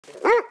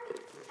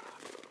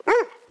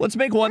Let's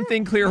make one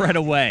thing clear right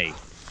away.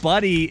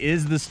 Buddy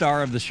is the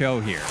star of the show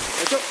here.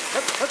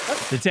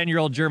 The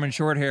 10-year-old German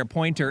Shorthair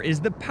Pointer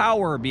is the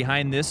power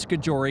behind this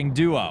Skijoring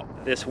duo.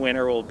 This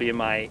winter will be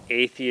my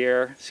 8th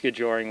year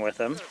Skijoring with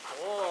him.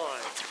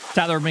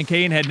 Tyler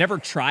McCain had never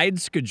tried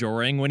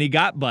Skijoring when he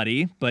got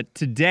Buddy, but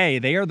today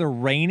they are the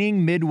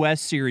reigning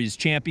Midwest Series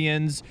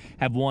champions,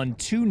 have won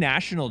 2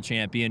 national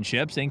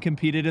championships, and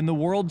competed in the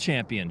World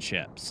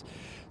Championships.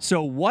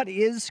 So what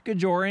is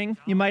Skijoring,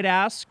 you might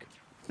ask?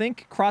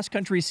 Think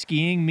cross-country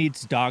skiing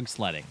meets dog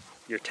sledding.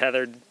 You're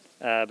tethered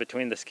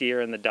between the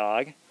skier and the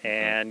dog,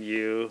 and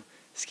you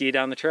ski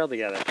down the trail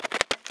together.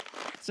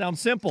 Sounds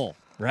simple,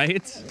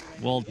 right?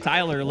 Well,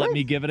 Tyler let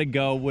me give it a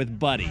go with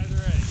Buddy.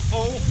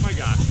 Oh my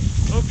God.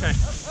 Okay.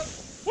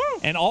 Woo!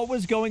 And all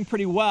was going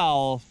pretty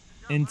well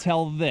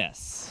until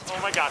this. Oh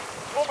my God.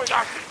 Oh my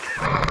God.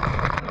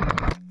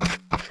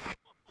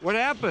 What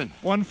happened?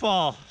 One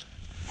fall.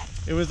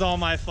 It was all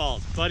my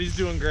fault. Buddy's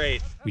doing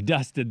great. We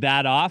dusted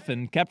that off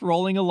and kept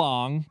rolling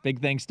along.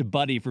 Big thanks to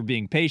Buddy for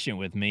being patient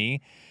with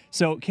me.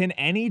 So can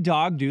any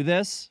dog do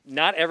this?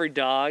 Not every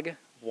dog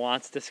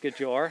wants to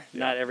skijor.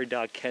 Not every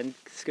dog can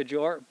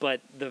skijor, but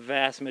the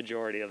vast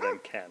majority of them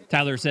can.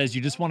 Tyler says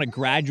you just want to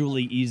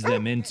gradually ease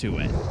them into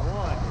it.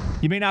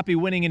 You may not be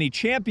winning any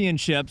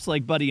championships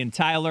like Buddy and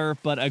Tyler,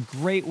 but a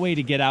great way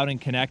to get out and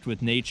connect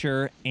with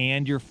nature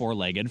and your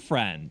 4-legged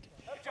friend.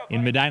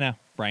 In Medina,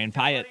 Brian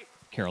Pyatt,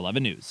 KARE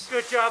 11 News.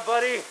 Good job,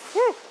 buddy.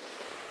 Woo!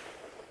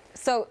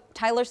 So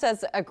Tyler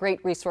says a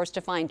great resource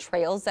to find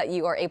trails that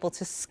you are able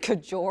to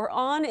skijor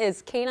on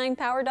is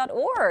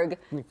caninepower.org.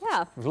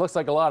 Yeah. It looks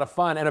like a lot of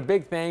fun. And a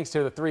big thanks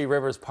to the Three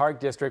Rivers Park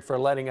District for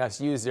letting us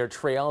use their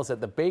trails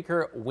at the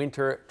Baker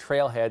Winter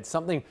Trailhead.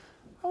 Something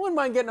I wouldn't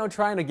mind getting out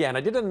trying again.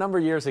 I did it a number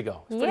of years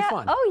ago. It's pretty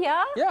fun. Oh,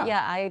 yeah? Yeah.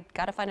 Yeah, I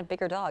got to find a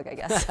bigger dog, I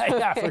guess.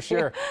 Yeah, for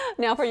sure.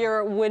 Now for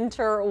your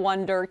winter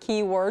wonder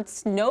keyword,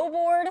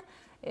 snowboard.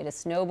 It is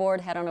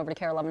snowboard. Head on over to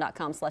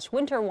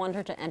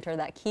KARE11.com/winterwonder to enter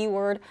that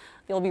keyword.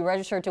 You'll be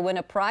registered to win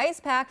a prize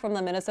pack from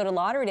the Minnesota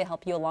Lottery to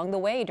help you along the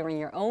way during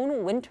your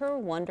own winter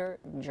wonder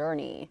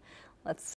journey. Let's